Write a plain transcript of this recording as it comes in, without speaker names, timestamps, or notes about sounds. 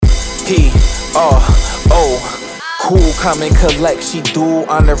P-R-O. Cool, calm and collect, she do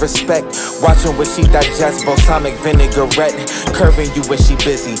honor respect. Watching what she digests, balsamic vinaigrette. Curving you when she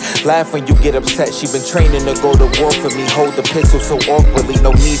busy, laugh when you get upset. She been training to go to war for me, hold the pistol so awkwardly.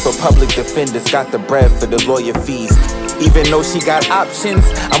 No need for public defenders, got the bread for the lawyer fees. Even though she got options,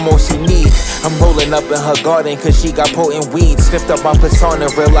 I'm all she need. I'm rolling up in her garden cause she got potent weed. Sniffed up my persona,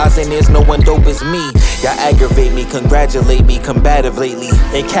 realizing there's no one dope as me. Y'all aggravate me, congratulate me, combative lately.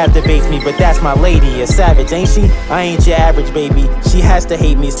 It captivates me, but that's my lady, a savage, ain't she? I ain't your average baby, she has to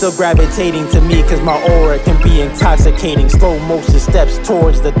hate me. Still gravitating to me cause my aura can be intoxicating. Slow motion steps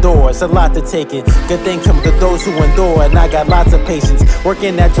towards the door, it's a lot to take in. Good thing comes to those who endure, and I got lots of patience.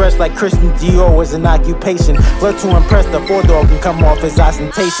 Working that dress like Christian Dior is an occupation. Flirt to impress, the four-door can come off as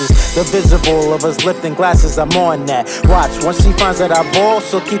ostentatious. The visible of us lifting glasses, I'm on that. Watch, once she finds that I ball,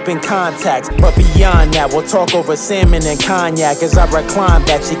 she'll keep in contact. But beyond that, we'll talk over salmon and cognac. As I recline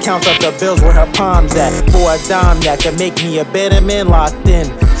back, she counts up the bills where her palms at. For a dime that can make me a better man locked in.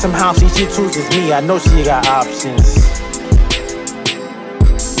 Somehow she chooses me, I know she got options.